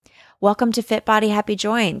Welcome to Fit Body Happy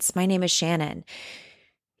Joints. My name is Shannon.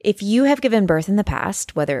 If you have given birth in the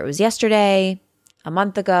past, whether it was yesterday, a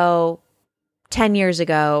month ago, 10 years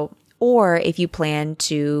ago, or if you plan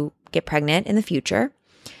to get pregnant in the future,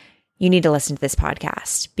 you need to listen to this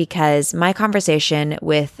podcast because my conversation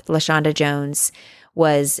with LaShonda Jones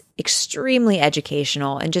was extremely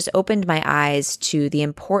educational and just opened my eyes to the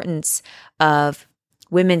importance of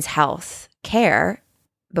women's health care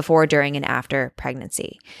before, during, and after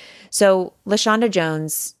pregnancy. So LaShonda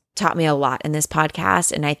Jones taught me a lot in this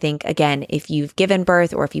podcast. And I think, again, if you've given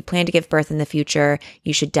birth or if you plan to give birth in the future,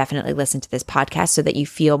 you should definitely listen to this podcast so that you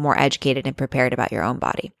feel more educated and prepared about your own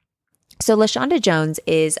body. So LaShonda Jones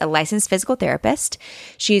is a licensed physical therapist.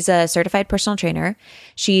 She's a certified personal trainer.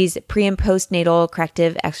 She's pre- and postnatal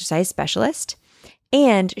corrective exercise specialist.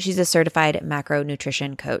 And she's a certified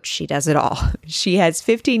macronutrition coach. She does it all. She has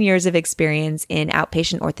 15 years of experience in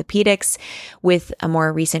outpatient orthopedics with a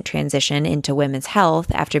more recent transition into women's health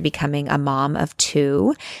after becoming a mom of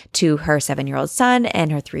two to her 7-year-old son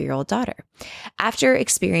and her 3-year-old daughter. After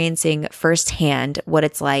experiencing firsthand what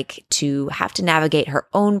it's like to have to navigate her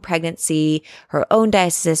own pregnancy, her own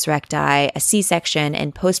diastasis recti, a C-section,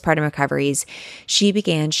 and postpartum recoveries, she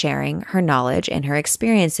began sharing her knowledge and her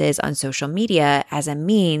experiences on social media as a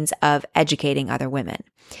means of educating other women.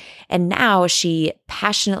 And now she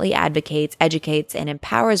passionately advocates, educates, and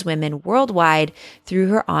empowers women worldwide through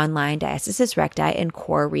her online diastasis recti and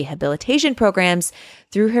core rehabilitation programs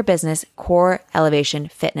through her business, Core Elevation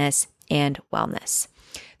Fitness and Wellness.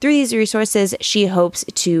 Through these resources, she hopes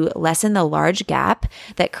to lessen the large gap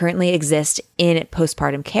that currently exists in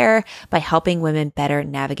postpartum care by helping women better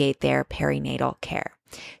navigate their perinatal care.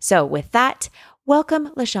 So with that, welcome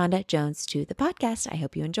LaShonda Jones to the podcast. I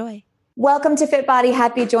hope you enjoy. Welcome to Fit Body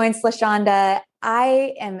Happy Joints, LaShonda.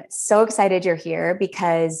 I am so excited you're here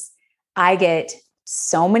because I get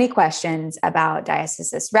so many questions about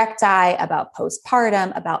diastasis recti, about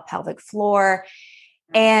postpartum, about pelvic floor.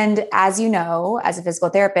 And as you know, as a physical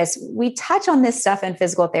therapist, we touch on this stuff in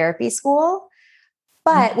physical therapy school.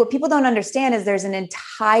 But what people don't understand is there's an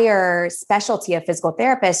entire specialty of physical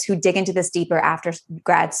therapists who dig into this deeper after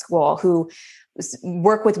grad school, who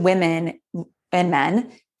work with women and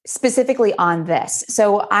men specifically on this.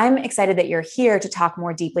 So I'm excited that you're here to talk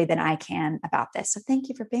more deeply than I can about this. So thank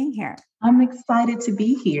you for being here. I'm excited to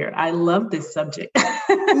be here. I love this subject.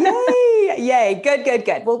 Yay. Yay.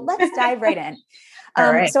 Good. Well, let's dive right in.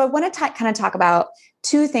 All right. So I want to kind of talk about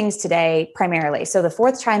two things today, primarily. So the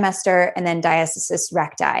fourth trimester and then diastasis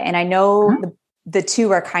recti. And I know the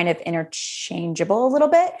two are kind of interchangeable a little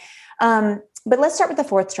bit. But let's start with the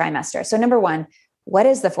fourth trimester. So number one, what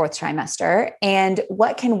is the fourth trimester and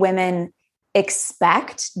what can women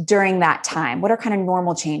expect during that time? What are kind of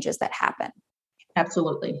normal changes that happen?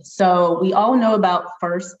 Absolutely. So we all know about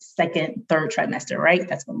first, second, third trimester, right?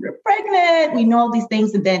 That's when we're pregnant. We know all these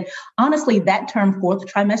things. And then honestly, that term fourth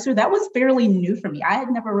trimester, that was fairly new for me. I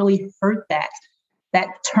had never really heard that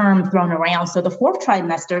term thrown around. So the fourth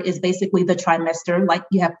trimester is basically the trimester, like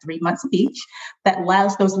you have 3 months of each, that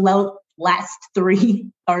allows those last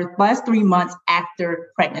 3 months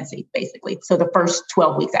after pregnancy, basically. So the first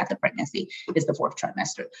 12 weeks after pregnancy is the fourth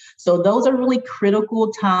trimester. So those are really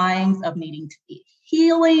critical times of needing to be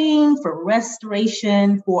healing, for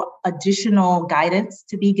restoration, for additional guidance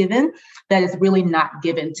to be given that is really not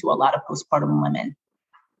given to a lot of postpartum women.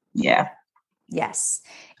 Yeah. Yes,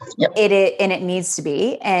 Yep. It needs to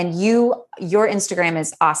be. And your Instagram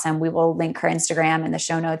is awesome. We will link her Instagram in the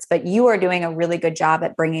show notes, but you are doing a really good job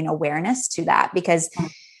at bringing awareness to that because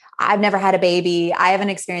I've never had a baby. I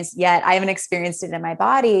haven't experienced it yet. I haven't experienced it in my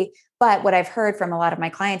body. But what I've heard from a lot of my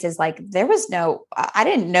clients is like, I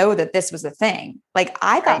didn't know that this was a thing. Like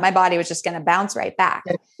I thought my body was just going to bounce right back.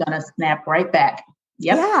 It's going to snap right back.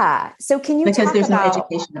 Yep. Yeah. So can you because there's no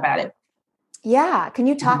education about it. Yeah. Can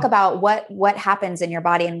you talk about what happens in your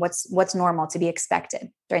body and what's normal to be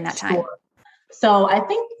expected during that time? Sure. So I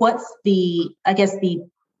think the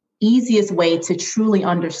easiest way to truly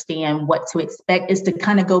understand what to expect is to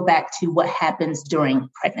kind of go back to what happens during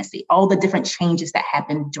pregnancy, all the different changes that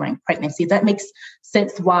happen during pregnancy. That makes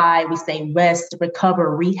sense why we say rest,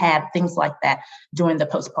 recover, rehab, things like that during the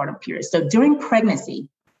postpartum period. So during pregnancy,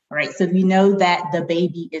 right? So we know that the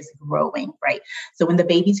baby is growing, right? So when the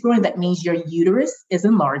baby's growing, that means your uterus is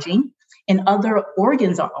enlarging and other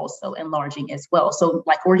organs are also enlarging as well. So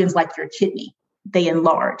like organs like your kidney, they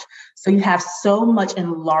enlarge. So you have so much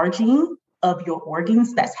enlarging of your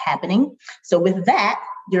organs that's happening. So with that,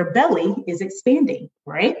 your belly is expanding,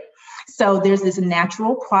 right? So there's this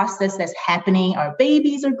natural process that's happening. Our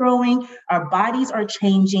babies are growing, our bodies are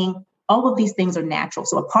changing. All of these things are natural.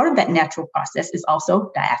 So a part of that natural process is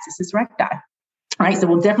also diastasis recti. All right. So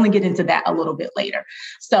we'll definitely get into that a little bit later.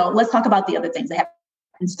 So let's talk about the other things that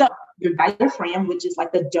happen. So your diaphragm, which is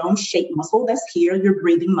like the dome-shaped muscle that's here, your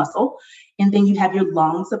breathing muscle. And then you have your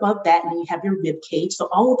lungs above that, and then you have your rib cage. So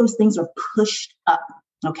all of those things are pushed up.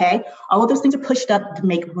 Okay. All of those things are pushed up to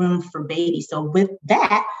make room for baby. So with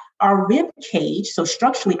that, our rib cage, so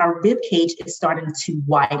structurally, our rib cage is starting to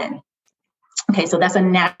widen. Okay, so that's a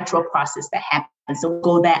natural process that happens. So we'll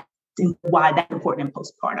go back to why that's important in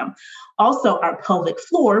postpartum. Also, our pelvic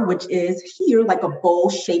floor, which is here like a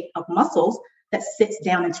bowl shape of muscles that sits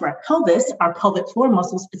down into our pelvis, our pelvic floor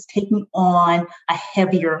muscles is taking on a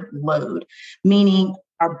heavier load, meaning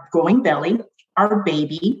our growing belly, our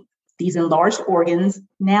baby, these enlarged organs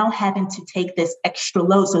now having to take this extra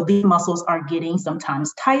load. So these muscles are getting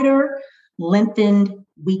sometimes tighter, lengthened,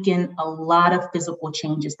 weakened, a lot of physical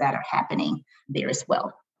changes that are happening there as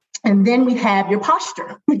well. And then we have your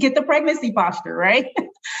posture. We get the pregnancy posture, right?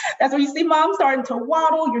 That's when you see mom starting to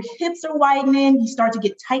waddle, your hips are widening, you start to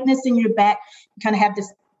get tightness in your back. You kind of have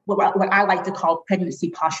this, what I like to call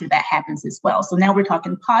pregnancy posture that happens as well. So now we're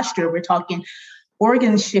talking posture, we're talking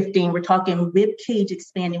organ shifting, we're talking rib cage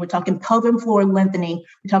expanding, we're talking pelvic floor lengthening,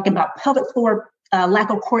 we're talking about pelvic floor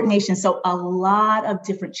lack of coordination. So a lot of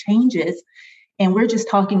different changes. And we're just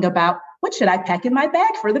talking about, what should I pack in my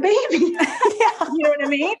bag for the baby? Yeah. You know what I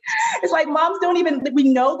mean? It's like moms don't even, we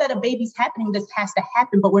know that a baby's happening, this has to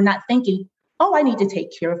happen, but we're not thinking, oh, I need to take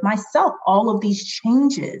care of myself. All of these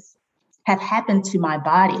changes have happened to my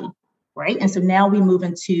body, right? And so now we move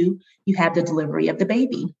into, you have the delivery of the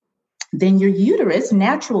baby. Then your uterus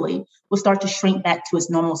naturally will start to shrink back to its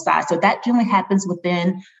normal size. So that generally happens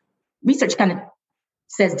within, research kind of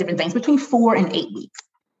says different things, between 4 and 8 weeks.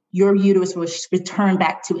 Your uterus will return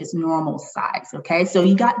back to its normal size. Okay. So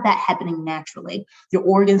you got that happening naturally. Your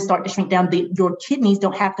organs start to shrink down. Your kidneys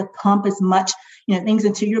don't have to pump as much, things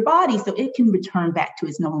into your body. So it can return back to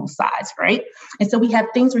its normal size. Right. And so we have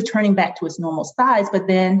things returning back to its normal size, but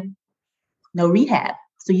then no rehab.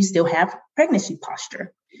 So you still have pregnancy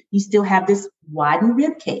posture. You still have this widened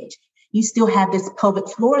rib cage. You still have this pelvic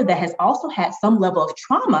floor that has also had some level of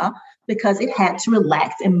trauma because it had to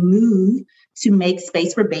relax and move to make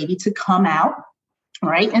space for baby to come out,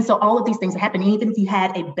 right? And so all of these things are happening. Even if you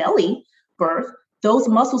had a belly birth, those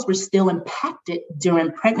muscles were still impacted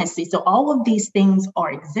during pregnancy. So all of these things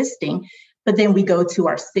are existing, but then we go to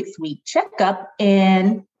our 6-week checkup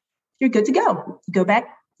and you're good to go. You go back,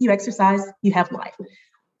 you exercise, you have life.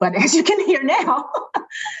 But as you can hear now,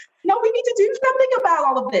 no, we need to do something about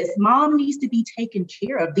all of this. Mom needs to be taken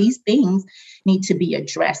care of. These things need to be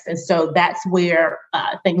addressed. And so that's where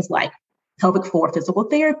things like pelvic floor physical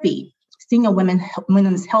therapy, seeing a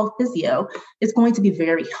women's health physio is going to be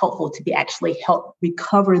very helpful to be actually help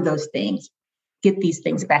recover those things, get these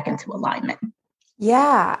things back into alignment.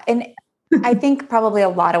 Yeah. And I think probably a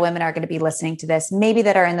lot of women are going to be listening to this, maybe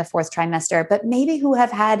that are in the 4th trimester, but maybe who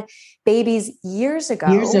have had babies years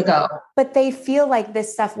ago, but they feel like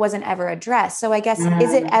this stuff wasn't ever addressed. So I guess,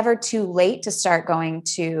 is it ever too late to start going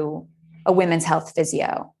to a women's health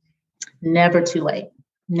physio? Never too late.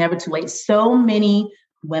 Never too late. So many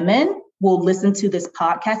women will listen to this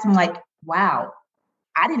podcast and like, wow,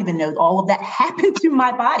 I didn't even know all of that happened to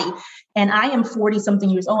my body. And I am 40 something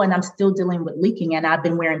years old and I'm still dealing with leaking and I've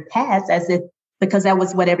been wearing pads because that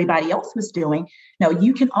was what everybody else was doing. No,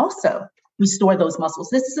 you can also restore those muscles.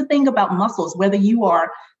 This is the thing about muscles, whether you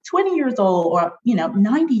are 20 years old or,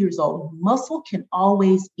 90 years old, muscle can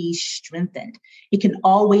always be strengthened. It can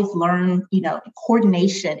always learn,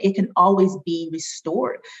 coordination. It can always be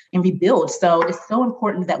restored and rebuilt. So it's so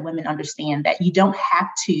important that women understand that you don't have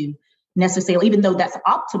to necessarily, even though that's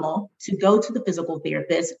optimal, to go to the physical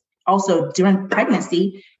therapist also during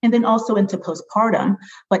pregnancy and then also into postpartum.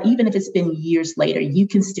 But even if it's been years later, you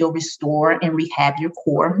can still restore and rehab your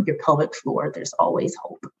core, your pelvic floor. There's always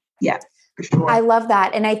hope. Yeah, for sure. I love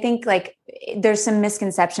that. And I think there's some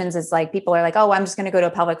misconceptions. It's like people are like, oh, I'm just going to go to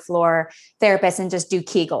a pelvic floor therapist and just do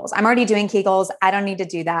Kegels. I'm already doing Kegels. I don't need to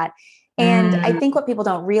do that. And I think what people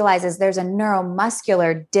don't realize is there's a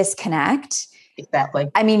neuromuscular disconnect. Exactly.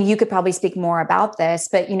 I mean, you could probably speak more about this,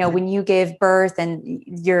 but when you give birth and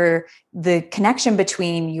the connection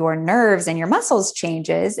between your nerves and your muscles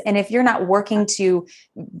changes. And if you're not working to,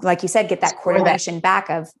 like you said, get that coordination back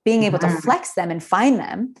of being able to flex them and find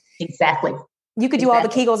them. Exactly. You could do all the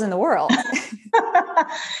Kegels in the world.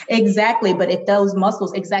 Exactly. But if those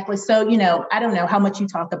muscles, exactly. So, I don't know how much you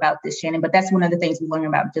talk about this, Shannon, but that's one of the things we learn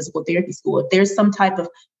about in physical therapy school. If there's some type of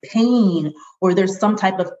pain or there's some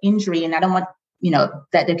type of injury, and I don't want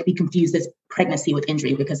that could be confused as pregnancy with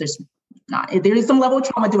injury, because there is some level of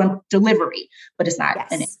trauma during delivery, but it's not.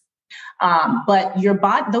 Yes. But your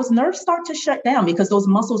body, those nerves start to shut down because those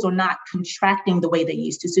muscles are not contracting the way they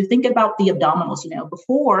used to. So think about the abdominals,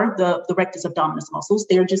 before the rectus abdominis muscles,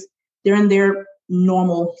 they're in their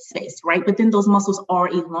normal space, right? But then those muscles are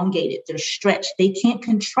elongated, they're stretched, they can't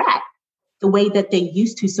contract the way that they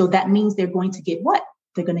used to. So that means they're going to get what?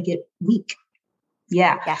 They're going to get weak.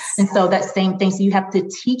 Yeah. Yes. And so that same thing. So you have to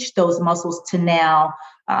teach those muscles to now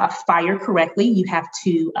fire correctly. You have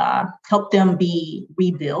to help them be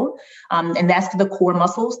rebuild. And that's the core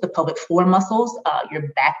muscles, the pelvic floor muscles, your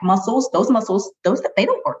back muscles, those they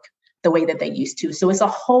don't work the way that they used to. So it's a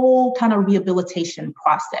whole kind of rehabilitation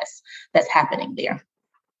process that's happening there.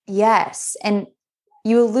 Yes. And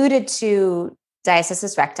you alluded to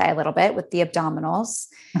diastasis recti a little bit with the abdominals.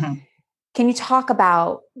 Mm-hmm. Can you talk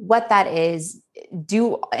about what that is?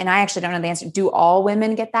 And I actually don't know the answer. Do all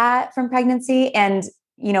women get that from pregnancy? And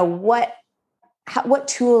what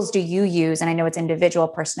tools do you use? And I know it's individual,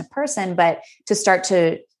 person to person, but to start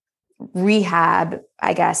to rehab,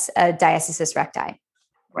 I guess, a diastasis recti.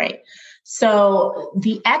 Right. So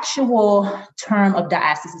the actual term of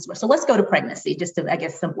diastasis, so let's go to pregnancy, just to, I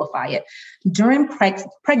guess, simplify it. During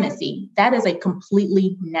pregnancy, that is a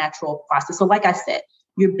completely natural process. So like I said,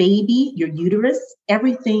 your baby, your uterus,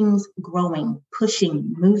 everything's growing,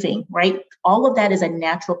 pushing, moving, right? All of that is a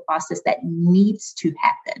natural process that needs to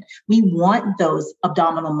happen. We want those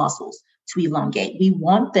abdominal muscles to elongate. We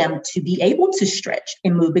want them to be able to stretch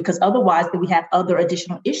and move, because otherwise we have other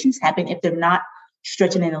additional issues happen if they're not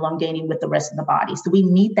stretching and elongating with the rest of the body. So we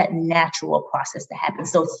need that natural process to happen.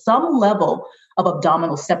 So some level of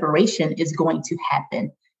abdominal separation is going to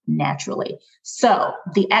happen naturally. So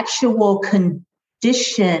the actual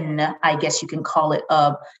condition, I guess you can call it,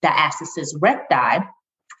 of diastasis recti,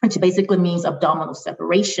 which basically means abdominal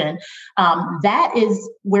separation, that is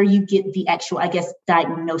where you get the actual, I guess,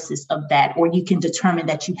 diagnosis of that, or you can determine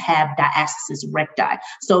that you have diastasis recti.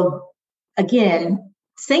 So again,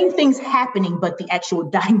 same things happening, but the actual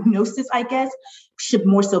diagnosis, I guess, should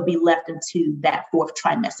more so be left into that fourth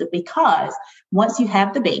trimester, because once you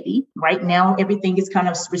have the baby, right now, everything is kind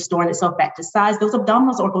of restoring itself back to size. Those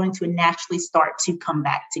abdominals are going to naturally start to come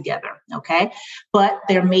back together. Okay. But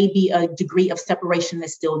there may be a degree of separation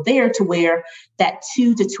that's still there, to where that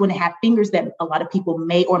 2 to 2.5 fingers that a lot of people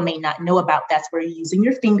may or may not know about, that's where you're using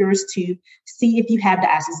your fingers to see if you have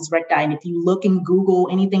diastasis recti. And if you look and Google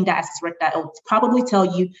anything diastasis recti, it'll probably tell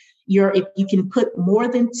you if you can put more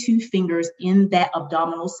than 2 fingers in that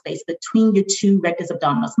abdominal space between your 2 rectus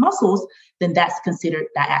abdominis muscles, then that's considered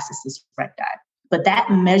diastasis recti. But that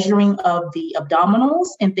measuring of the abdominals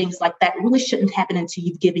and things like that really shouldn't happen until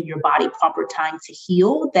you've given your body proper time to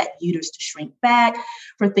heal, that uterus to shrink back,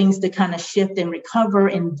 for things to kind of shift and recover,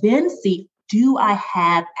 and then see, do I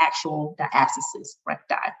have actual diastasis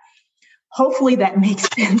recti? Hopefully that makes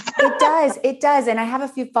sense. It does. And I have a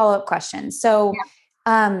few follow-up questions. So,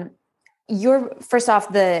 first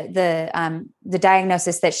off, the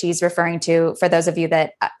diagnosis that she's referring to, for those of you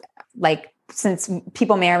that since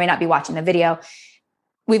people may or may not be watching the video,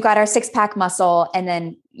 we've got our 6-pack muscle, and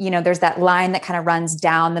then, there's that line that kind of runs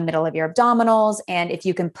down the middle of your abdominals. And if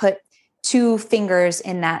you can put 2 fingers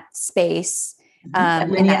in that space, in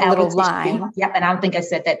that little line. Yep. And I don't think I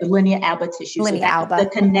said that. The linea alba tissue. The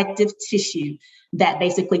connective tissue that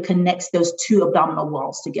basically connects those 2 abdominal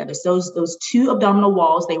walls together. So those 2 abdominal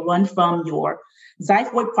walls, they run from your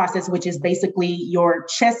xiphoid process, which is basically your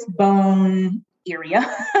chest bone area,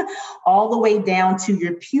 all the way down to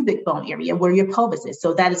your pubic bone area where your pelvis is.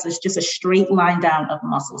 So that is just a straight line down of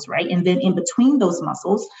muscles, right? And then in between those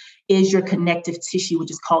muscles is your connective tissue, which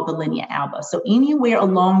is called the linea alba. So anywhere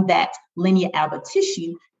along that linea alba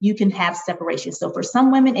tissue, you can have separation. So for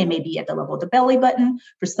some women, it may be at the level of the belly button.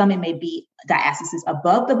 For some, it may be diastasis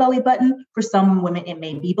above the belly button. For some women, it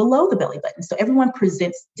may be below the belly button. So everyone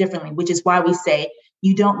presents differently, which is why we say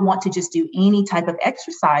you don't want to just do any type of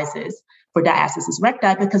exercises for diastasis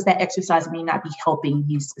recti, because that exercise may not be helping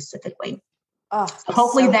you specifically. So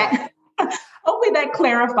hopefully that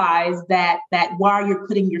clarifies that while you're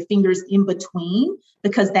putting your fingers in between,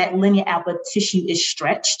 because that linea alba tissue is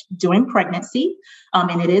stretched during pregnancy,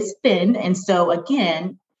 and it is thin. And so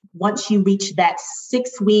again, once you reach that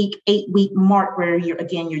 6-week, 8-week mark where your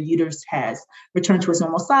uterus has returned to its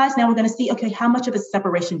normal size, now we're going to see, okay, how much of a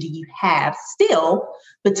separation do you have still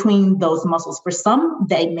between those muscles? For some,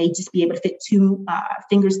 they may just be able to fit 2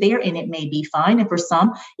 fingers there, and it may be fine. And for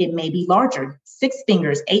some, it may be larger, 6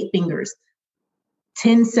 fingers, 8 fingers,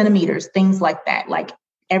 10 centimeters, things like that. Like,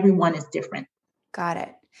 everyone is different. Got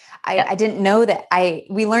it. I didn't know that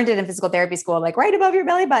we learned it in physical therapy school, like right above your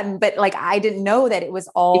belly button, but like, I didn't know that it was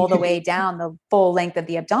all the way down the full length of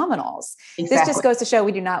the abdominals. Exactly. This just goes to show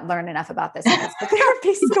we do not learn enough about this in physical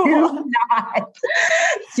therapy school.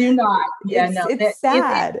 Do not. Yeah, it's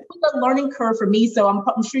sad. It's a learning curve for me. So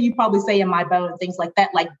I'm sure you probably say in my bone and things like that,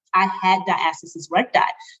 like I had diastasis recti.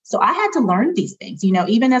 So I had to learn these things,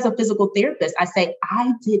 even as a physical therapist, I say,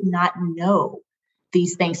 I did not know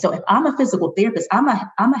these things. So if I'm a physical therapist, I'm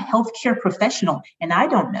a healthcare professional and I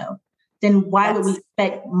don't know, then why would we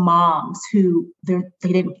expect moms who they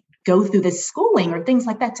didn't go through this schooling or things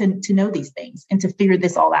like that to know these things and to figure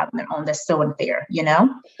this all out on their own? That's so unfair,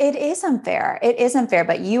 It is unfair. It is unfair,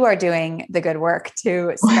 but you are doing the good work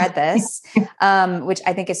to spread this, which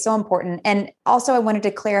I think is so important. And also I wanted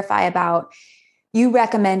to clarify about, you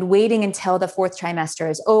recommend waiting until the 4th trimester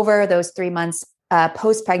is over, those 3 months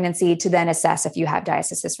post-pregnancy, to then assess if you have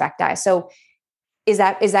diastasis recti. So is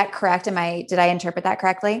that correct? Did I interpret that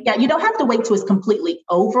correctly? Yeah, you don't have to wait till it's completely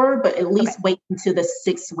over, but at least wait until the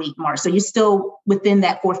 6-week mark. So you're still within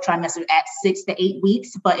that 4th trimester at 6 to 8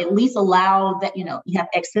 weeks, but at least allow that, you have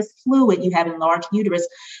excess fluid, you have enlarged uterus.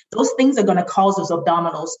 Those things are going to cause those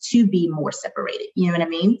abdominals to be more separated. You know what I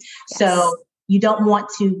mean? Yes. So you don't want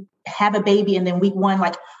to have a baby and then week 1,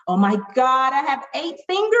 like, oh my God, I have 8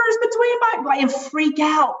 fingers between and freak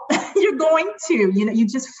out. You're going to, you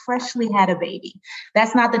just freshly had a baby.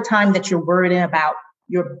 That's not the time that you're worried about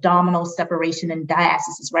your abdominal separation and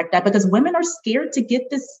diastasis recti, because women are scared to get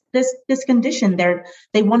this condition.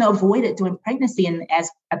 They want to avoid it during pregnancy. And as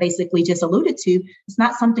I basically just alluded to, it's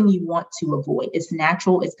not something you want to avoid. It's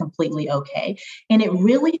natural. It's completely okay. And it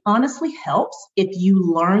really honestly helps if you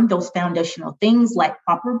learn those foundational things like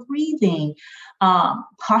proper breathing,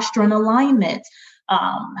 posture and alignment,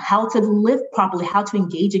 how to live properly, how to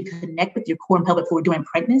engage and connect with your core and pelvic floor during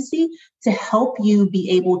pregnancy to help you be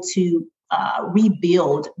able to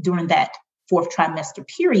rebuild during that 4th trimester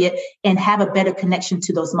period and have a better connection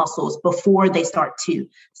to those muscles before they start to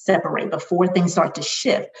separate, before things start to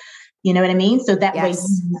shift. You know what I mean? So that way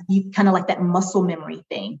you kind of like that muscle memory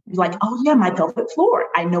thing. You're like, oh yeah, my pelvic floor,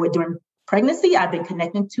 I know it during pregnancy. I've been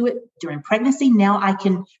connecting to it during pregnancy. Now I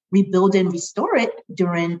can rebuild and restore it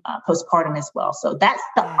during postpartum as well. So that's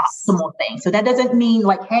the optimal thing. So that doesn't mean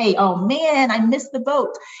like, hey, oh man, I missed the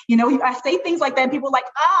boat. I say things like that and people are like,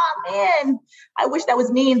 man, I wish that was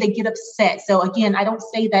me. And they get upset. So again, I don't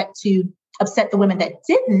say that to upset the women that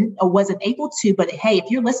didn't or wasn't able to, but hey, if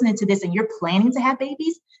you're listening to this and you're planning to have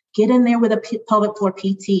babies, get in there with a pelvic floor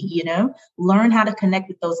PT, learn how to connect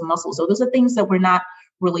with those muscles. So those are things that we're not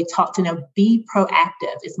really taught to know. Be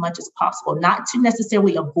proactive as much as possible, not to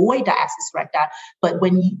necessarily avoid diastasis recti, but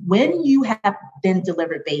when you have been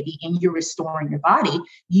delivered baby and you're restoring your body,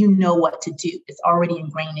 you know what to do. It's already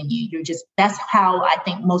ingrained in you. That's how I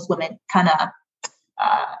think most women kind of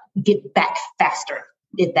get back faster,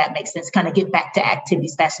 if that makes sense, kind of get back to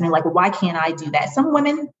activities faster. And like, well, why can't I do that? Some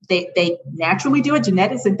women, they naturally do it,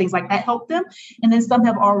 genetics and things like that help them. And then some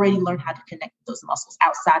have already learned how to connect with those muscles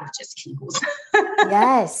outside of just Kegels.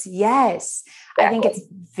 Yes. Exactly. I think it's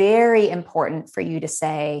very important for you to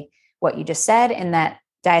say what you just said, and that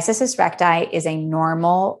diastasis recti is a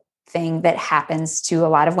normal thing that happens to a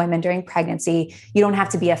lot of women during pregnancy. You don't have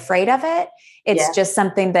to be afraid of it. It's just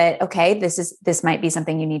something that, okay, this might be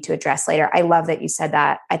something you need to address later. I love that you said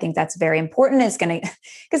that. I think that's very important. It's going to,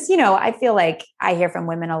 because, I feel like I hear from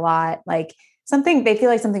women a lot, like they feel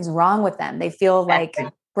like something's wrong with them. They feel like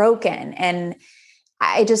broken. And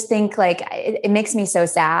I just think like it makes me so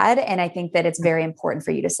sad. And I think that it's very important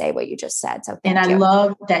for you to say what you just said. So thank you. I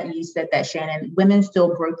love that you said that, Shannon. Women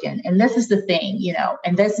feel broken. And this is the thing,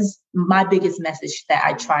 and this is my biggest message that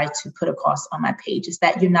I try to put across on my page, is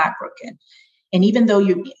that you're not broken. And even though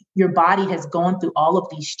your body has gone through all of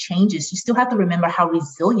these changes, you still have to remember how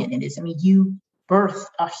resilient it is. I mean, you birth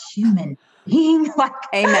a human being.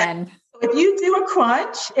 Amen. If you do a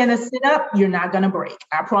crunch and a sit-up, you're not going to break.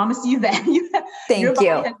 I promise you that. Your body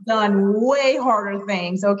has done way harder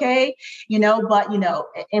things, okay? But,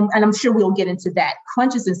 and I'm sure we'll get into that.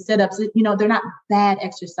 Crunches and sit-ups, they're not bad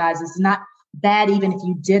exercises. It's not bad even if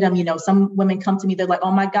you did them. Some women come to me, they're like,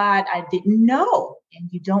 oh my God, I didn't know. And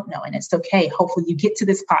you don't know. And it's okay. Hopefully you get to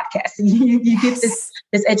this podcast and you get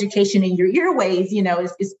this education in your earways,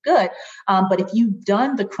 it's good. But if you've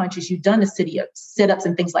done the crunches, you've done the sit-ups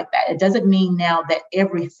and things like that, it doesn't mean now that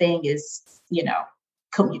everything is, you're not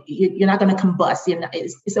going to combust.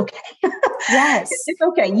 It's okay. Yes. It's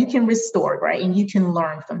okay. You can restore, right? And you can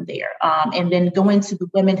learn from there. And then going to the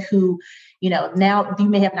women who, now you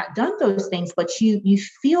may have not done those things, but you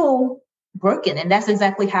feel broken. And that's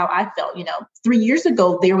exactly how I felt. 3 years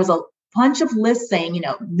ago, there was bunch of lists saying,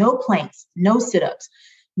 no planks, no sit-ups,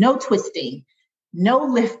 no twisting, no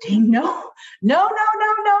lifting, no.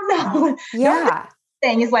 Yeah.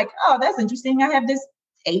 Thing is like, oh, that's interesting. I have this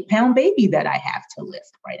 8-pound baby that I have to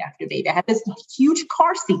lift right after baby. I have this huge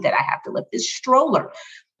car seat that I have to lift, this stroller.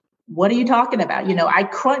 What are you talking about? I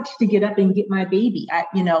crunch to get up and get my baby,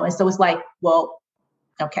 and so it's like, well,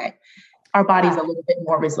 okay. Our body's a little bit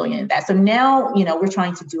more resilient in that. So now, we're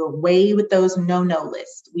trying to do away with those no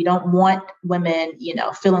lists. We don't want women,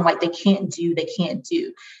 feeling like they can't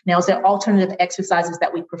do. Now, is there alternative exercises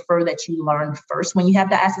that we prefer that you learn first when you have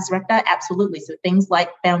diastasis recti? Absolutely. So things like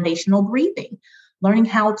foundational breathing, learning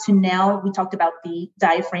how to now, we talked about the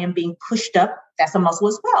diaphragm being pushed up. That's a muscle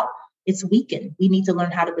as well. It's weakened. We need to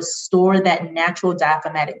learn how to restore that natural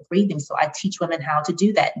diaphragmatic breathing. So I teach women how to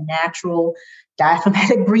do that natural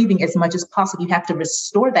diaphragmatic breathing as much as possible. You have to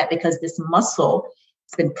restore that because this muscle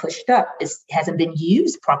has been pushed up. It hasn't been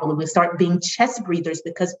used properly. We start being chest breathers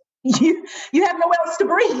because you have nowhere else to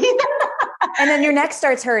breathe. And then your neck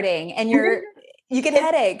starts hurting and you get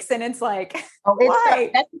headaches and it's like, why?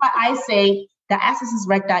 That's why I say diastasis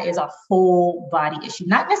recti is a whole body issue,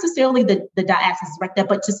 not necessarily the diastasis recti,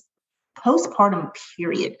 but just postpartum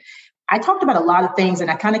period. I talked about a lot of things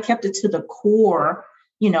and I kind of kept it to the core,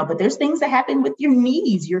 but there's things that happen with your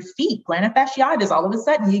knees, your feet, plantar fasciitis. All of a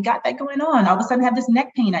sudden you got that going on. All of a sudden I have this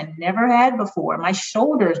neck pain I never had before. My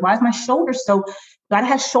shoulders, why is my shoulder so, I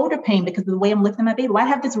have shoulder pain because of the way I'm lifting my baby. Why I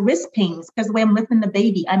have this wrist pain because of the way I'm lifting the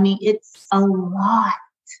baby. I mean, it's a lot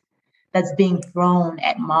that's being thrown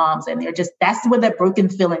at moms. And that's where that broken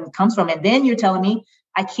feeling comes from. And then you're telling me,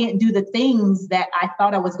 I can't do the things that I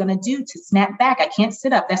thought I was going to do to snap back. I can't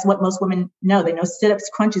sit up. That's what most women know. They know sit-ups,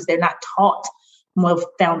 crunches. They're not taught more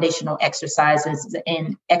foundational exercises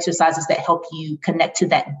and exercises that help you connect to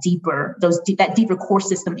that deeper core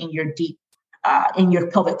system in your in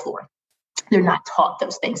your pelvic floor. They're not taught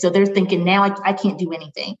those things. So they're thinking now I can't do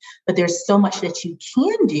anything, but there's so much that you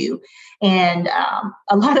can do. And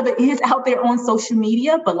a lot of it is out there on social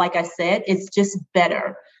media. But like I said, it's just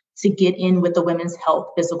better to get in with a women's health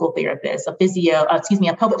physical therapist, a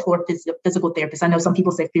pelvic floor physical therapist. I know some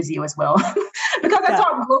people say physio as well, because I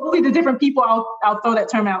talk globally to different people. I'll throw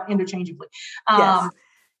that term out interchangeably. Yes.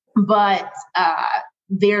 But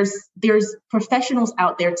there's professionals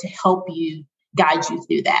out there to help you, guide you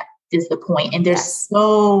through that is the point. And there's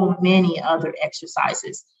so many other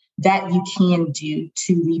exercises that you can do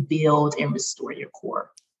to rebuild and restore your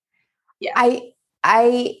core. Yeah.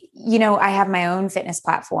 I have my own fitness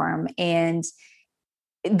platform and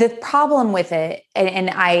the problem with it, and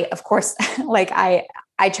I, of course,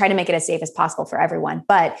 I try to make it as safe as possible for everyone.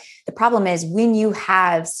 But the problem is when you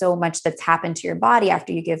have so much that's happened to your body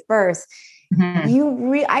after you give birth,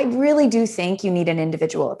 I really do think you need an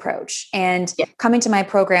individual approach. And coming to my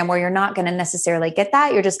program where you're not going to necessarily get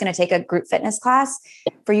that, you're just going to take a group fitness class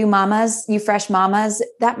for you mamas, you fresh mamas,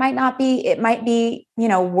 that might not be, it might be,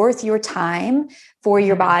 worth your time for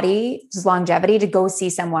your body's longevity to go see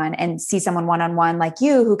someone one-on-one like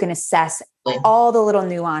you, who can assess all the little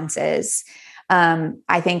nuances.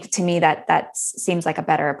 I think to me that seems like a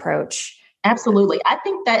better approach. Absolutely. I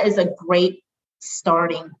think that is a great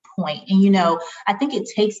starting point. And, I think it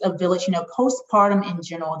takes a village, postpartum in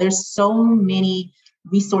general, there's so many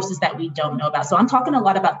resources that we don't know about. So I'm talking a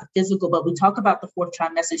lot about the physical, but we talk about the fourth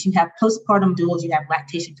trimester. You have postpartum doulas, you have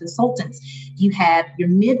lactation consultants, you have your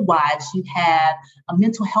midwives, you have a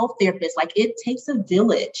mental health therapist. Like it takes a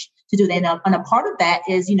village to do that. And a part of that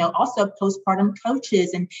is, also postpartum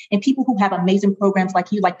coaches and people who have amazing programs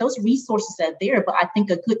like you, like those resources are there. But I think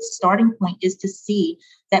a good starting point is to see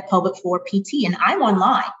that pelvic floor PT. And I'm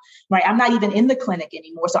online, right? I'm not even in the clinic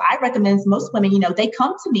anymore. So I recommend most women, they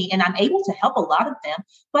come to me and I'm able to help a lot of them,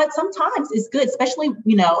 but sometimes it's good, especially,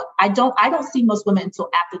 I don't see most women until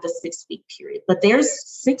after the 6-week period, but there's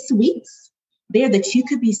 6 weeks there that you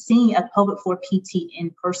could be seeing a pelvic floor PT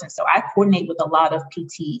in person. So I coordinate with a lot of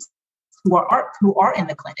PTs who are in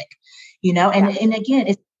the clinic, and again,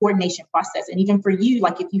 it's a coordination process. And even for you,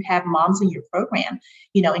 like if you have moms in your program,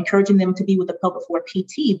 encouraging them to be with a pelvic floor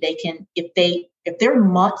PT, they can, if they're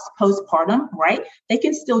months postpartum, right, they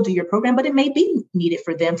can still do your program, but it may be needed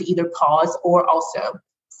for them to either pause or also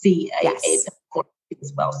see a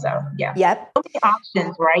as well. So yeah. Yep. So many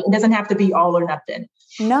options, right? It doesn't have to be all or nothing.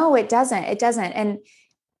 No, it doesn't. It doesn't. And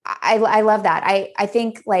I love that. I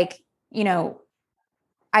think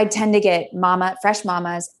I tend to get fresh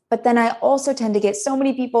mamas, but then I also tend to get so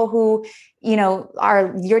many people who,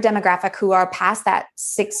 are your demographic, who are past that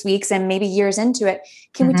 6 weeks and maybe years into it.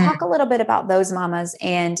 Can we talk a little bit about those mamas?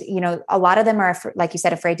 And, a lot of them are, like you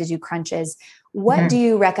said, afraid to do crunches. What do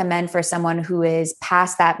you recommend for someone who is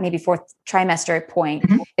past that maybe fourth trimester point,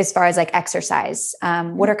 as far as like exercise?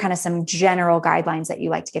 What are kind of some general guidelines that you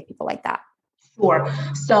like to give people like that? Sure.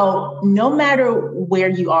 So no matter where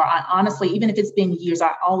you are, I honestly, even if it's been years,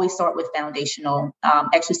 I always start with foundational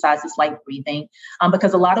exercises like breathing,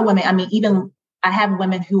 because a lot of women, I mean, even I have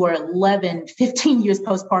women who are 11, 15 years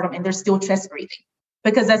postpartum and they're still chest breathing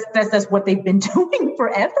because that's what they've been doing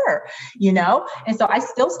forever, And so I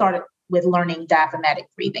still started with learning diaphragmatic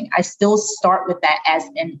breathing. I still start with that as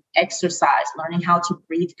an exercise, learning how to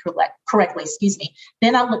breathe correctly,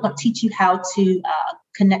 Then I'll teach you how to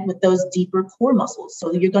connect with those deeper core muscles.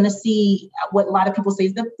 So you're going to see what a lot of people say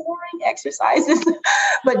is the boring exercises,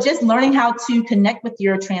 but just learning how to connect with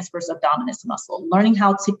your transverse abdominis muscle, learning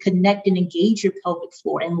how to connect and engage your pelvic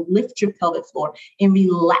floor and lift your pelvic floor and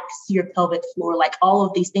relax your pelvic floor, like all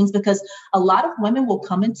of these things, because a lot of women will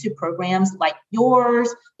come into programs like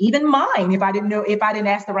yours, even mine, if I didn't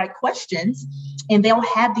ask the right questions, and they'll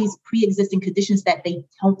have these pre-existing conditions that they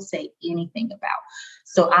don't say anything about.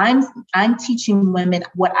 So I'm teaching women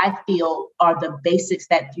what I feel are the basics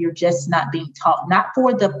that you're just not being taught, not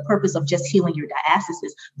for the purpose of just healing your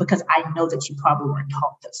diastasis, because I know that you probably weren't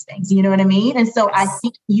taught those things. You know what I mean? And so I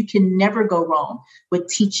think you can never go wrong with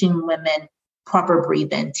teaching women proper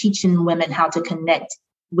breathing, teaching women how to connect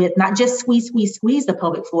with not just squeeze the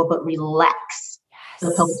pelvic floor, but relax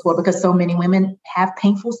the pelvic floor, because so many women have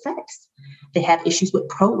painful sex. They have issues with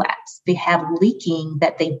prolapse. They have leaking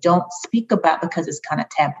that they don't speak about because it's kind of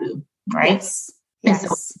taboo, right? Yes. And so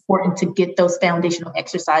it's important to get those foundational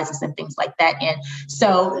exercises and things like that in.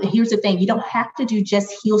 So here's the thing. You don't have to do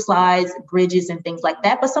just heel slides, bridges, and things like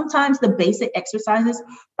that. But sometimes the basic exercises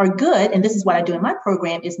are good. And this is what I do in my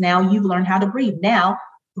program is now you've learned how to breathe. Now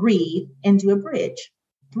breathe and do a bridge.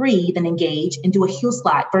 Breathe and engage and do a heel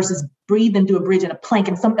slide versus breathe and do a bridge and a plank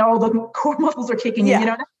and all the core muscles are kicking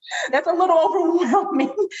in, that's a little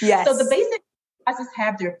overwhelming. Yes. So the basic exercises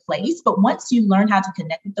have their place, but once you learn how to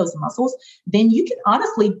connect with those muscles, then you can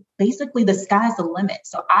honestly, basically the sky's the limit.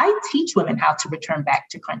 So I teach women how to return back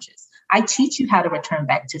to crunches. I teach you how to return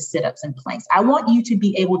back to sit-ups and planks. I want you to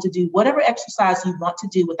be able to do whatever exercise you want to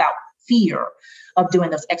do without fear of doing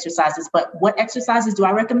those exercises. But what exercises do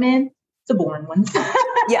I recommend? The boring ones.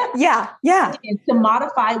 Yeah. And to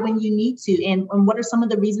modify when you need to. And what are some of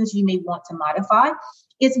the reasons you may want to modify?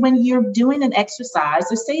 Is when you're doing an exercise,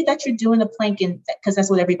 so say that you're doing a plank, and because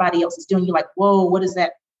that's what everybody else is doing. You're like, whoa, what does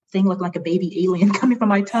that thing look like, a baby alien coming from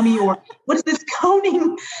my tummy? Or what is this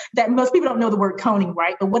coning that most people don't know the word coning,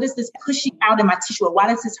 right? But what is this pushing out in my tissue? Or why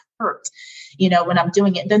does this hurt, when I'm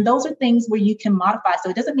doing it? Then those are things where you can modify.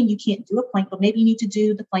 So it doesn't mean you can't do a plank, but maybe you need to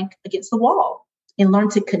do the plank against the wall and learn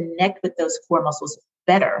to connect with those core muscles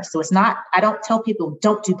better. So it's not, I don't tell people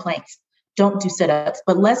don't do planks, don't do sit-ups,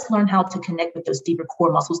 but let's learn how to connect with those deeper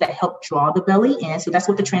core muscles that help draw the belly in. So that's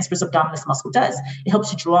what the transverse abdominis muscle does. It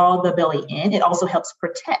helps draw the belly in. It also helps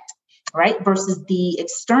protect, right? Versus the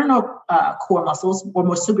external core muscles or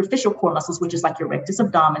more superficial core muscles, which is like your rectus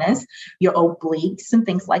abdominis, your obliques and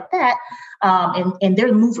things like that. And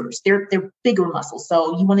they're movers, they're bigger muscles.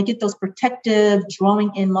 So you want to get those protective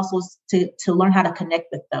drawing in muscles to learn how to connect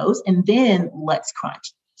with those. And then let's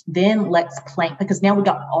crunch. Then let's plank, because now we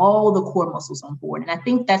got all the core muscles on board. And I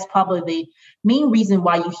think that's probably the main reason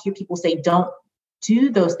why you hear people say don't do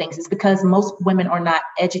those things, is because most women are not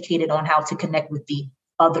educated on how to connect with the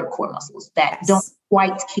other core muscles that don't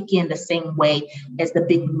quite kick in the same way as the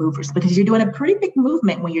big movers, because you're doing a pretty big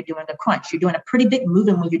movement when you're doing a crunch. You're doing a pretty big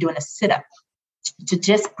movement when you're doing a sit-up. To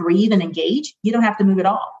just breathe and engage, you don't have to move at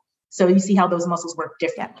all. So you see how those muscles work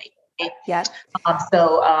differently. Yeah.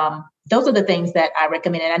 So those are the things that I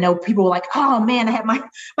recommend. And I know people were like, oh man, I had my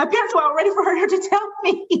parents were all ready for her to tell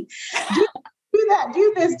me, do that,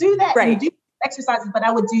 do this, do that, right. And do exercises. But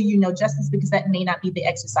I would do, justice, because that may not be the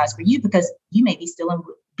exercise for you, because you may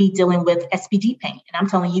be dealing with SPG pain. And I'm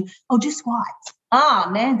telling you, oh, do squats. Ah,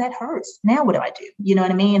 man, that hurts. Now what do I do? You know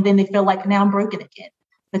what I mean? And then they feel like now I'm broken again,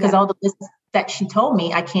 because all the lists that she told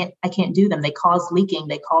me, I can't do them. They cause leaking,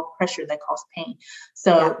 they cause pressure, they cause pain.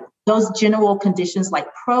 So those general conditions like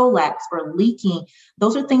prolapse or leaking,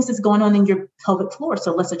 those are things that's going on in your pelvic floor.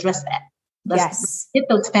 So let's address that. Let's get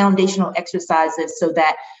those foundational exercises so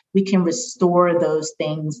that we can restore those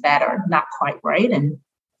things that are not quite right, and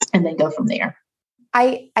then go from there.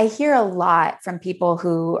 I hear a lot from people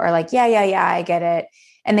who are like, yeah, I get it.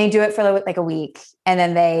 And they do it for like a week and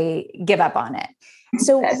then they give up on it.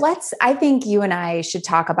 So I think you and I should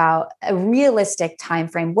talk about a realistic time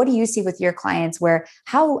frame. What do you see with your clients where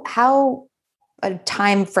how a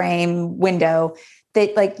time frame window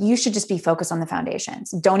that like you should just be focused on the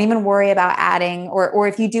foundations. Don't even worry about adding or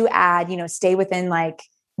if you do add, stay within like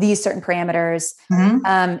these certain parameters.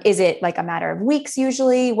 Mm-hmm. Is it like a matter of weeks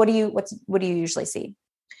usually? What do you usually see?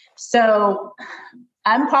 So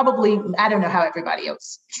I don't know how everybody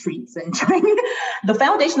else treats and train. The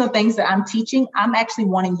foundational things that I'm teaching, I'm actually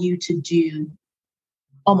wanting you to do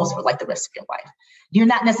almost for like the rest of your life. You're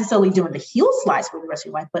not necessarily doing the heel slides for the rest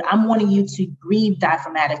of your life, but I'm wanting you to breathe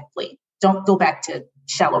diaphragmatically. Don't go back to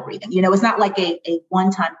shallow breathing. It's not like a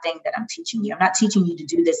one-time thing that I'm teaching you. I'm not teaching you to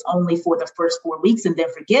do this only for the first 4 weeks and then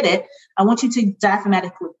forget it. I want you to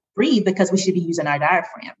diaphragmatically breathe because we should be using our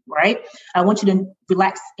diaphragm, right? I want you to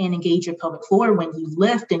relax and engage your pelvic floor when you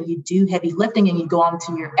lift and you do heavy lifting and you go on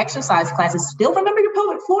to your exercise classes. Still remember your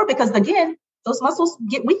pelvic floor because again, those muscles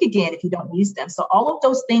get weak again if you don't use them. So all of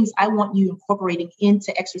those things I want you incorporating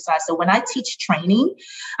into exercise. So when I teach training,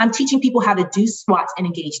 I'm teaching people how to do squats and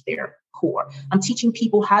engage their core. I'm teaching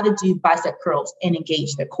people how to do bicep curls and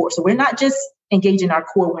engage their core. So we're not just engaging our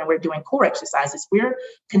core when we're doing core exercises. We're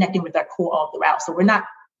connecting with our core all throughout. So we're not,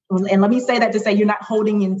 and let me say that to say you're not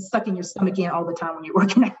holding and sucking your stomach in all the time when you're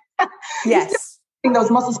working out. Yes.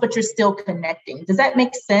 Those muscles, but you're still connecting. Does that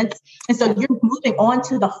make sense? And so you're moving on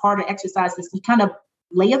to the harder exercises. You kind of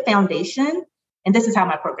lay a foundation, and this is how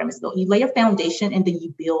my program is built. You lay a foundation and then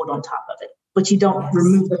you build on top of it, but you don't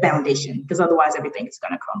remove the foundation because otherwise everything is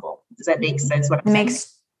going to crumble. Does that make sense? It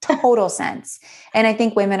makes total sense. And I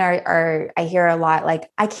think women are, I hear a lot,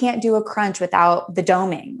 like, I can't do a crunch without the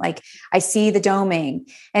doming. Like I see the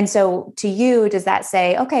doming. And so to you, does that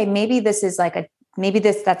say, okay, maybe this is like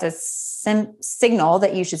that's a signal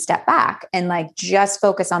that you should step back and like just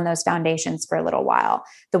focus on those foundations for a little while,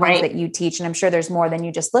 the ones that you teach. And I'm sure there's more than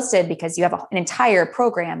you just listed because you have an entire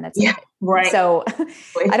program that's right. So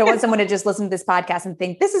I don't want someone to just listen to this podcast and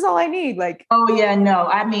think this is all I need. Like, oh yeah, no,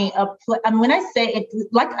 I mean, when I say it,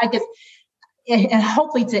 like, I guess, and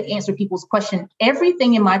hopefully to answer people's question,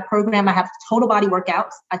 everything in my program, I have total body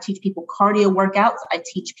workouts. I teach people cardio workouts. I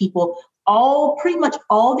teach people pretty much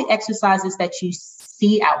all the exercises that you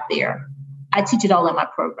see out there. I teach it all in my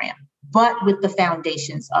program, but with the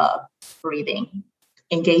foundations of breathing,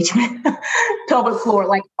 engagement, pelvic floor,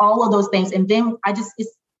 like all of those things. And then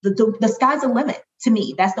the sky's the limit to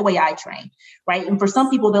me. That's the way I train, right? And for some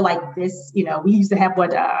people, they're like this, we used to have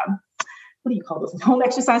what do you call those home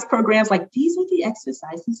exercise programs? Like, these are the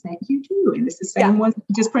exercises that you do. And it's the same ones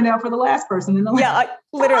you just print out for the last person. In the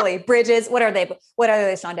literally bridges. What are they,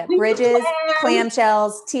 Shonda? Bridges,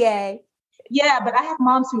 clamshells, TA. Yeah. But I have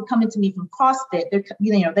moms who are coming to me from CrossFit.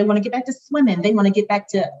 They want to get back to swimming. They want to get back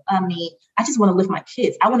to, I just want to lift my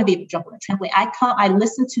kids. I want to be able to jump on a trampoline. I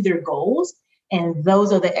listen to their goals, and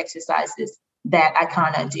those are the exercises that I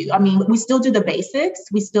kind of do. I mean, we still do the basics.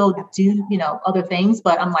 We still do, other things,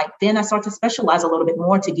 but I'm like, then I start to specialize a little bit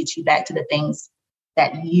more to get you back to the things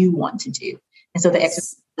that you want to do. And so the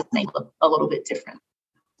exercises may look a little bit different.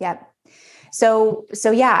 Yep. So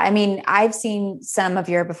yeah, I mean, I've seen some of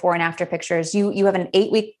your before and after pictures. You have an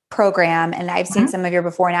 8-week program, and I've seen some of your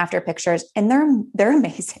before and after pictures, and they're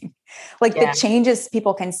amazing. Like the changes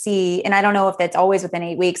people can see. And I don't know if that's always within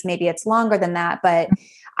 8 weeks, maybe it's longer than that, but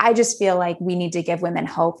I just feel like we need to give women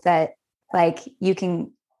hope that like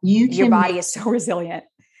your body is so resilient.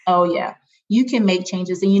 Oh yeah. You can make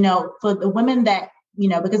changes. And, for the women that,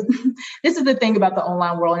 because this is the thing about the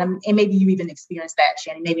online world, and maybe you even experienced that,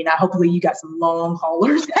 Shannon, maybe not. Hopefully you got some long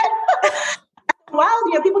haulers. Wow,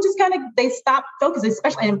 people just they stop focusing,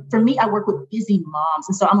 especially, and for me, I work with busy moms.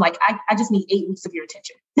 And so I'm like, I just need 8 weeks of your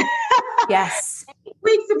attention. Yes. 8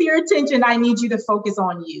 weeks of your attention. I need you to focus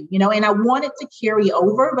on you, and I want it to carry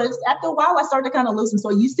over, but after a while I started to kind of lose them. So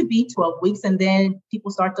it used to be 12 weeks, and then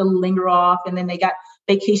people start to linger off, and then they got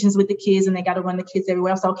vacations with the kids and they got to run the kids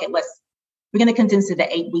everywhere. So, okay, we're going to condense it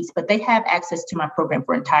to 8 weeks, but they have access to my program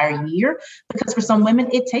for an entire year, because for some women,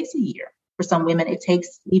 it takes a year. For some women, it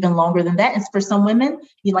takes even longer than that. And for some women,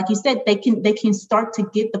 like you said, they can start to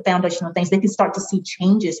get the foundational things. They can start to see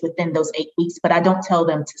changes within those 8 weeks, but I don't tell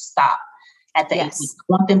them to stop at the 8 weeks. I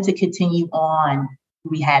want them to continue on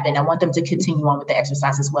rehabbing. I want them to continue on with the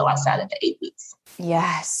exercise as well outside of the 8 weeks.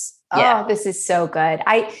 Yes. Yeah. Oh, this is so good.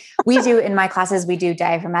 We do in my classes, we do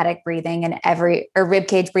diaphragmatic breathing or rib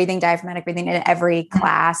cage breathing, diaphragmatic breathing in every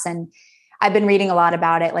class. And I've been reading a lot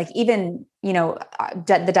about it. Like even,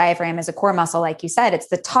 the diaphragm is a core muscle. Like you said, it's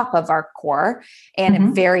the top of our core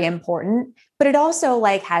and very important, but it also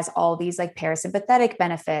like has all these like parasympathetic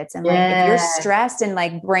benefits. And like, if you're stressed and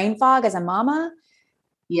like brain fog as a mama,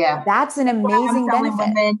 Yeah. That's an amazing telling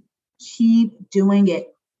benefit. Women, keep doing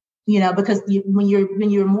it, because when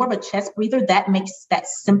you're more of a chest breather, that makes that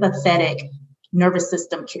sympathetic nervous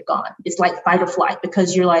system kick on. It's like fight or flight,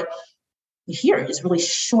 because you're like, here is really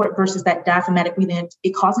short versus that diaphragmatic breathing.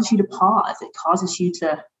 It causes you to pause. It causes you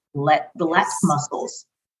to relax muscles,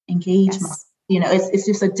 engage muscles. It's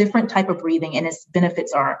just a different type of breathing, and its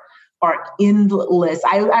benefits are endless.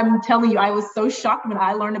 I'm telling you, I was so shocked when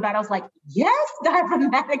I learned about it. I was like, yes,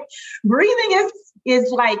 diaphragmatic breathing is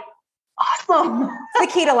like awesome. It's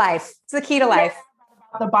the key to life. It's the key to life.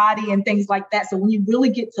 The body and things like that. So when you really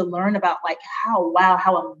get to learn about like how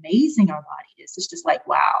amazing our body is, it's just like,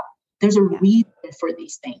 wow, there's a reason for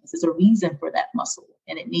these things. There's a reason for that muscle,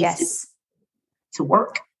 and it needs to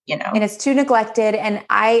work, And it's too neglected. And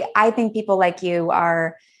I think people like you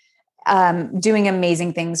are doing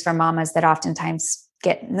amazing things for mamas that oftentimes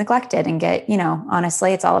get neglected and get,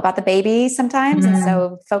 honestly, it's all about the baby sometimes. Mm-hmm. And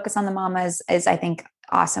so focus on the mamas is, I think,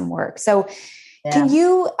 awesome work. So can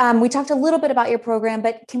you, we talked a little bit about your program,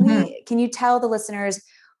 but can you tell the listeners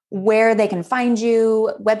where they can find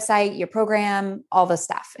you, website, your program, all the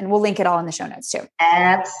stuff? And we'll link it all in the show notes too.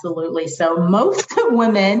 Absolutely. So most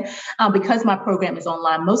women, because my program is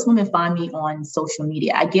online, most women find me on social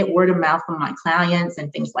media. I get word of mouth from my clients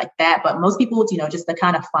and things like that. But most people, just to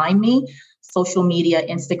kind of find me, social media,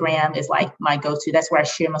 Instagram is like my go-to. That's where I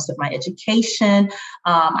share most of my education.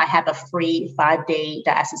 I have a free 5-day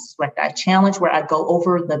diastasis recti challenge where I go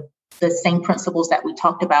over the same principles that we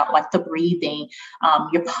talked about, like the breathing,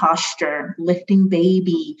 your posture, lifting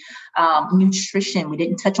baby, nutrition. We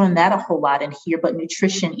didn't touch on that a whole lot in here, but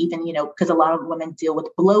nutrition, even, because a lot of women deal with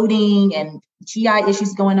bloating and GI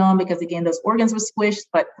issues going on because, again, those organs were squished,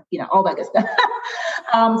 but, all that good stuff.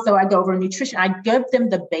 So I go over nutrition. I give them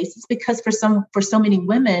the basics because for so many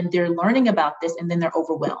women, they're learning about this and then they're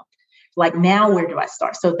overwhelmed. Like, now, where do I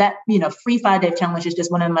start? So that, free 5-day challenge is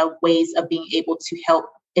just one of my ways of being able to help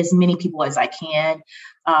as many people as I can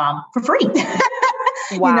for free.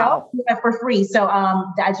 Wow. For free. So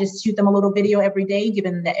I just shoot them a little video every day,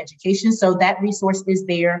 giving them the education. So that resource is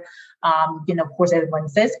there. Of course, everyone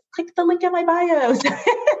says, click the link in my bio.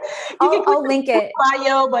 I'll link it.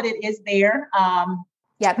 Bio, but it is there.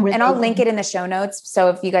 And I'll link it in the show notes. So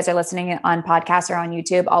if you guys are listening on podcasts or on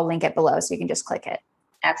YouTube, I'll link it below so you can just click it.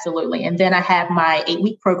 Absolutely. And then I have my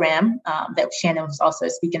 8-week program that Shannon was also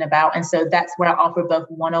speaking about. And so that's where I offer both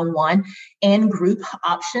one-on-one and group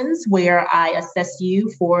options, where I assess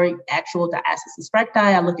you for actual diastasis recti.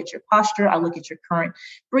 I look at your posture. I look at your current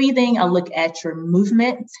breathing. I look at your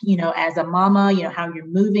movement, as a mama, how you're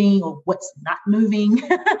moving or what's not moving,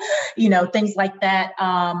 things like that.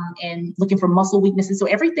 And looking for muscle weaknesses. So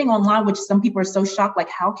everything online, which some people are so shocked, like,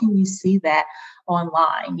 how can you see that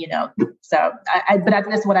online, So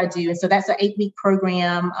that's what I do. And so that's an 8-week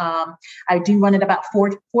program. I do run it about 4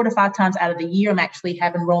 to 5 times out of the year. I'm actually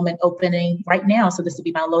have enrollment opening right now. So this will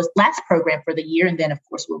be my last program for the year. And then, of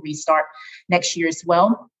course, we'll restart next year as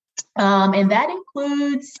well. And that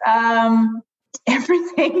includes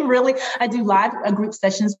everything, really. I do live group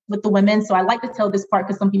sessions with the women. So I like to tell this part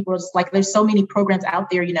because some people are just like, there's so many programs out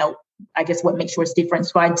there, I guess what makes sure it's different.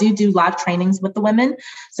 So I do live trainings with the women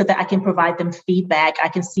so that I can provide them feedback. I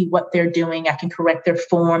can see what they're doing. I can correct their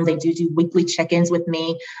form. They do weekly check-ins with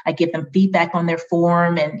me. I give them feedback on their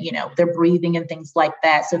form and, their breathing and things like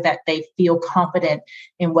that, so that they feel confident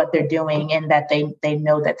in what they're doing and that they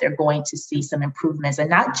know that they're going to see some improvements, and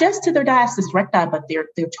not just to their diastasis recti, but their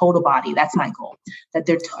total body. That's my goal, that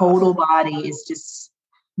their total body is just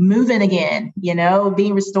moving again,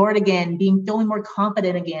 being restored again, feeling more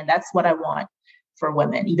confident again. That's what I want for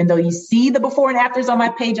women. Even though you see the before and afters on my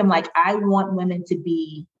page, I'm like, I want women to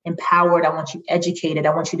be empowered. I want you educated.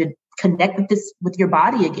 I want you to connect with your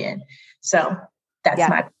body again. So that's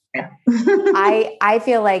my program. I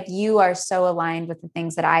feel like you are so aligned with the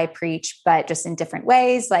things that I preach, but just in different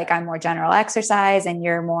ways. Like, I'm more general exercise and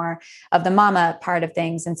you're more of the mama part of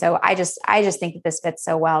things. And so I just think that this fits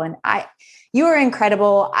so well. And you are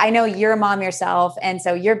incredible. I know you're a mom yourself, and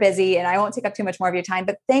so you're busy, and I won't take up too much more of your time,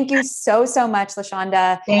 but thank you so, so much,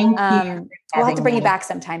 LaShonda. Thank you. We'll have to bring you back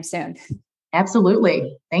sometime soon.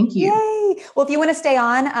 Absolutely. Thank you. Yay. Well, if you want to stay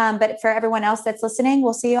on, but for everyone else that's listening,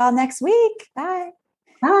 we'll see you all next week. Bye.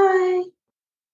 Bye.